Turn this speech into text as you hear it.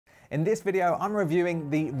In this video, I'm reviewing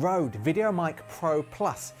the Rode VideoMic Pro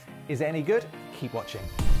Plus. Is it any good? Keep watching.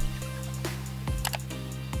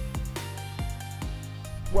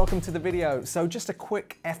 Welcome to the video. So just a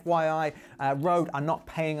quick FYI, Rode are not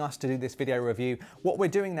paying us to do this video review. What we're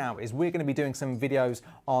doing now is we're going to be doing some videos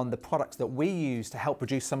on the products that we use to help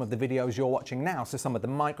produce some of the videos you're watching now. So some of the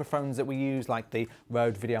microphones that we use, like the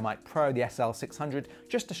Rode VideoMic Pro, the SL600,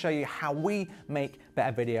 just to show you how we make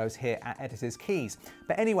better videos here at Editor's Keys.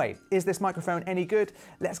 But anyway, is this microphone any good?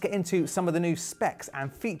 Let's get into some of the new specs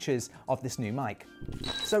and features of this new mic.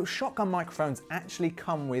 So shotgun microphones actually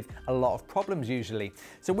come with a lot of problems usually.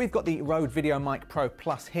 So we've got the Rode VideoMic Pro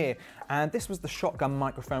Plus here, and this was the shotgun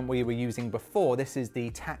microphone we were using before. This is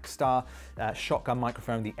the Takstar shotgun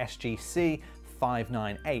microphone, the SGC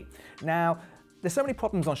 598. Now, there's so many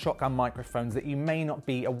problems on shotgun microphones that you may not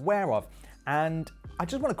be aware of, and I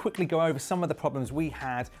just want to quickly go over some of the problems we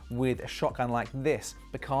had with a shotgun like this,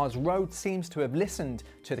 because Rode seems to have listened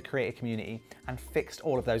to the creator community and fixed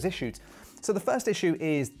all of those issues. So the first issue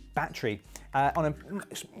is battery. On a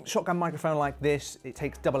shotgun microphone like this, it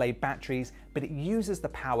takes AA batteries, but it uses the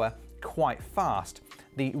power quite fast.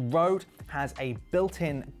 The Rode has a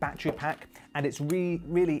built-in battery pack, and it's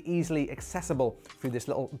really easily accessible through this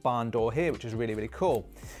little barn door here, which is really cool.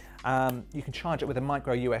 You can charge it with a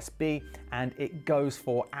micro USB, and it goes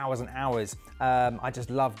for hours and hours. I just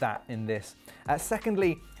love that in this.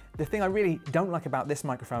 Secondly, the thing I really don't like about this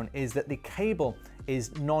microphone is that the cable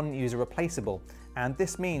is non-user replaceable. And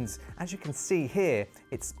this means, as you can see here,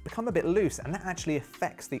 it's become a bit loose, and that actually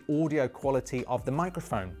affects the audio quality of the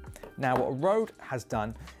microphone. Now, what Rode has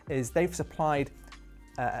done is they've supplied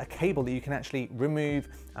a cable that you can actually remove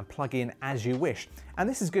and plug in as you wish. And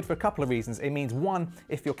this is good for a couple of reasons. It means, one,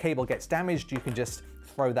 if your cable gets damaged, you can just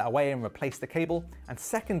throw that away and replace the cable. And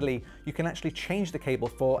secondly, you can actually change the cable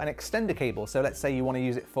for an extender cable. So let's say you want to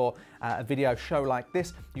use it for a video show like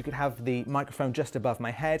this, you could have the microphone just above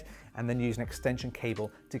my head and then use an extension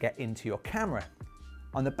cable to get into your camera.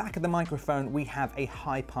 On the back of the microphone, we have a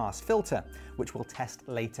high-pass filter, which we'll test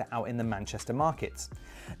later out in the Manchester markets.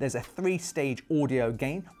 There's a 3-stage audio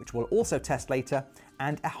gain, which we'll also test later,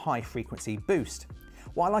 and a high-frequency boost.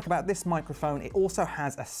 What I like about this microphone, it also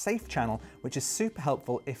has a safe channel, which is super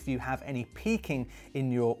helpful if you have any peaking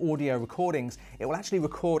in your audio recordings. It will actually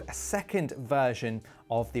record a second version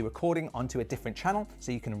of the recording onto a different channel,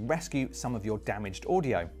 so you can rescue some of your damaged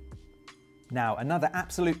audio. Now, another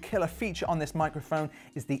absolute killer feature on this microphone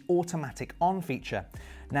is the automatic on feature.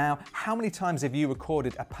 Now, how many times have you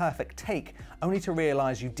recorded a perfect take only to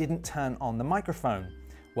realize you didn't turn on the microphone?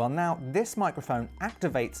 Well, now this microphone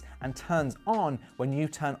activates and turns on when you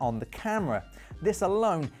turn on the camera. This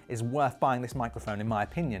alone is worth buying this microphone, in my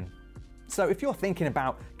opinion. So if you're thinking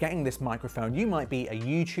about getting this microphone, you might be a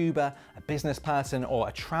YouTuber, a business person, or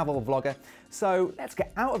a travel vlogger. So let's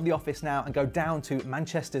get out of the office now and go down to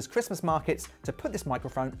Manchester's Christmas markets to put this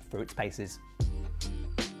microphone through its paces.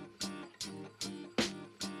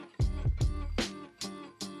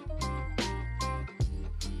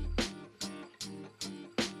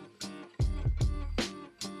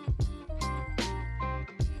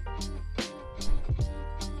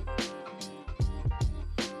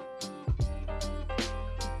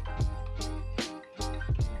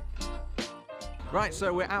 Right,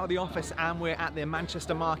 so we're out of the office and we're at the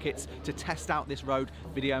Manchester markets to test out this Rode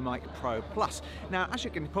VideoMic Pro Plus. Now, as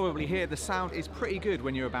you can probably hear, the sound is pretty good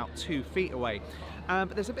when you're about 2 feet away. But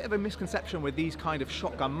there's a bit of a misconception with these kind of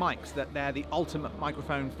shotgun mics that they're the ultimate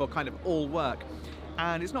microphone for kind of all work.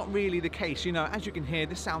 And it's not really the case. You know, as you can hear,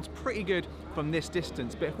 this sounds pretty good from this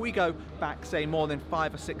distance, but if we go back, say, more than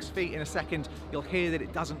 5 or 6 feet in a second, you'll hear that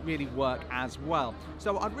it doesn't really work as well.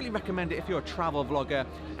 So I'd really recommend it if you're a travel vlogger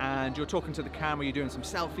and you're talking to the camera, you're doing some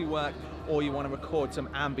selfie work, or you want to record some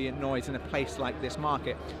ambient noise in a place like this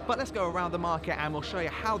market. But let's go around the market and we'll show you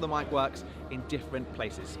how the mic works in different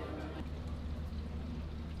places.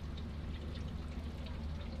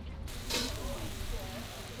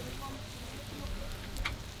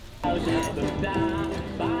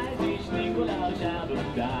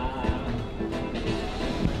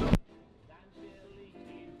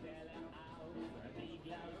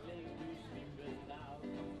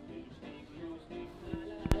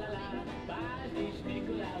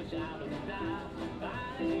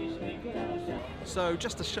 So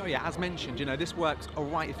just to show you, as mentioned, you know, this works all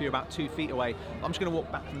right if you're about 2 feet away. I'm just going to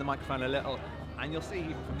walk back from the microphone a little, and you'll see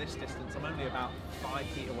even from this distance, I'm only about 5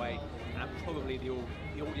 feet away, and probably the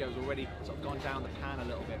audio's already sort of gone down the pan a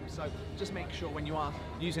little bit. So just make sure when you are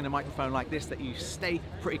using a microphone like this that you stay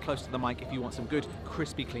pretty close to the mic if you want some good,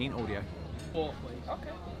 crispy, clean audio. Okay.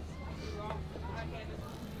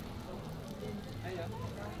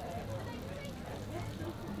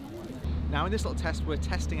 Now in this little test, we're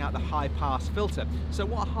testing out the high pass filter. So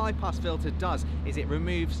what a high pass filter does is it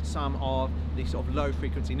removes some of the sort of low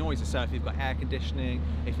frequency noises. So if you've got air conditioning,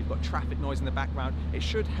 if you've got traffic noise in the background, it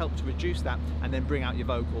should help to reduce that and then bring out your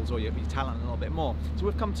vocals or your talent a little bit more. So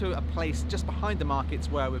we've come to a place just behind the markets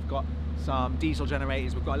where we've got some diesel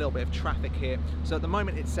generators, we've got a little bit of traffic here. So at the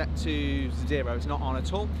moment it's set to 0, it's not on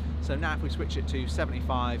at all. So now if we switch it to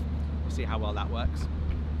 75, we'll see how well that works.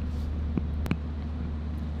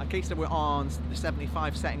 Okay, so we're on the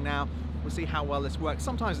 75 setting now. We'll see how well this works.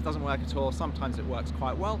 Sometimes it doesn't work at all, sometimes it works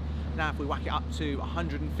quite well. Now if we whack it up to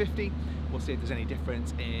 150, we'll see if there's any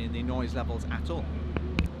difference in the noise levels at all.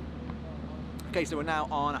 Okay, so we're now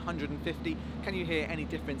on 150. Can you hear any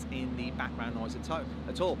difference in the background noise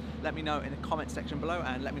at all? Let me know in the comment section below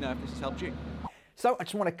and let me know if this has helped you. So I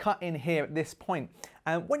just want to cut in here at this point.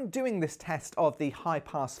 When doing this test of the high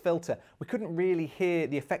pass filter, we couldn't really hear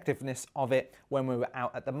the effectiveness of it when we were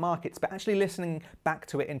out at the markets, but actually listening back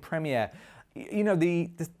to it in Premiere, you know, the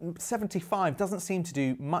 75 doesn't seem to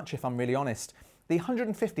do much, if I'm really honest. The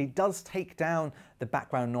 150 does take down the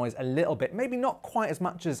background noise a little bit, maybe not quite as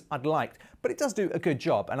much as I'd liked, but it does do a good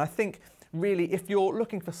job. And I think really if you're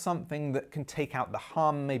looking for something that can take out the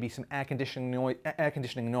hum, maybe some air conditioning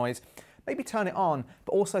noise, maybe turn it on,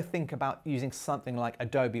 but also think about using something like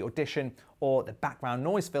Adobe Audition or the background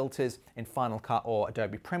noise filters in Final Cut or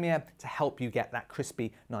Adobe Premiere to help you get that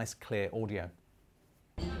crispy, nice, clear audio.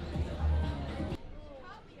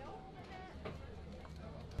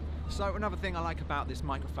 So another thing I like about this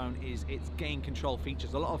microphone is its gain control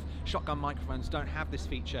features. A lot of shotgun microphones don't have this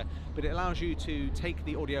feature, but it allows you to take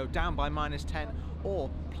the audio down by -10 or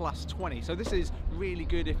 +20. So this is really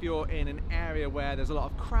good if you're in an area where there's a lot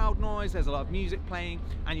of crowd noise, there's a lot of music playing,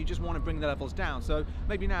 and you just want to bring the levels down. So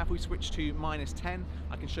maybe now if we switch to -10,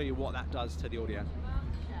 I can show you what that does to the audio.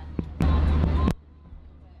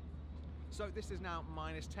 So this is now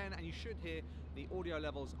 -10, and you should hear the audio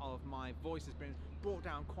levels of my voice has been brought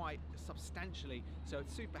down quite substantially. So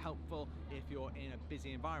it's super helpful if you're in a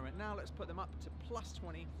busy environment. Now let's put them up to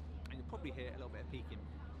 +20, and you'll probably hear a little bit of peaking.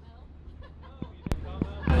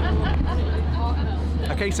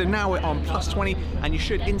 Okay, so now we're on +20, and you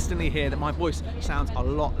should instantly hear that my voice sounds a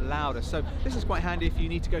lot louder. So this is quite handy if you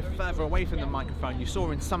need to go further away from the microphone. You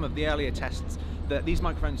saw in some of the earlier tests that these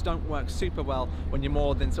microphones don't work super well when you're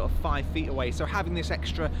more than sort of 5 feet away. So having this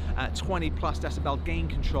extra 20+ decibel gain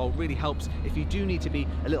control really helps if you do need to be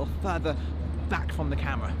a little further back from the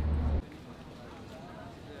camera.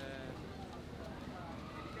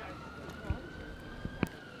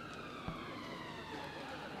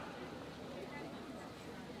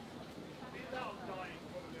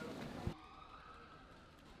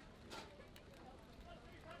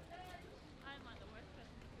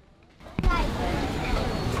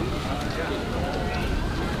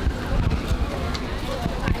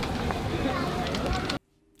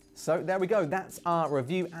 So there we go, that's our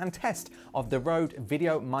review and test of the Rode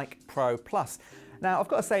VideoMic Pro Plus. Now I've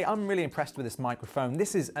got to say I'm really impressed with this microphone.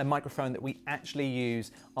 This is a microphone that we actually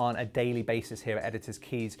use on a daily basis here at Editor's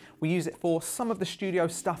Keys. We use it for some of the studio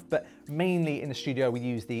stuff, but mainly in the studio we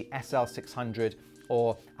use the SL600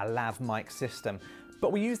 or a lav mic system.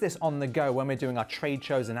 But we use this on the go when we're doing our trade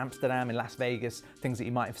shows in Amsterdam, in Las Vegas, things that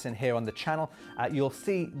you might have seen here on the channel. You'll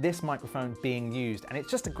see this microphone being used, and it's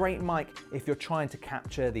just a great mic if you're trying to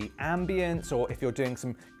capture the ambience or if you're doing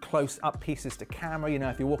some close-up pieces to camera, you know,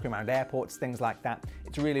 if you're walking around airports, things like that.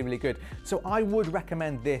 It's really, really good. So I would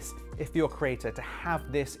recommend this if you're a creator to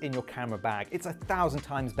have this in your camera bag. It's 1,000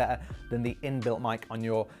 times better than the inbuilt mic on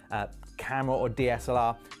your camera or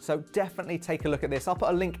DSLR. So definitely take a look at this. I'll put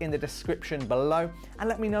a link in the description below, and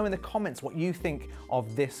let me know in the comments what you think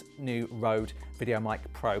of this new Rode VideoMic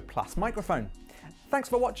Pro Plus microphone. Thanks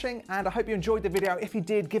for watching, and I hope you enjoyed the video. If you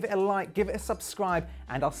did, give it a like, give it a subscribe,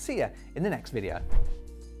 and I'll see you in the next video.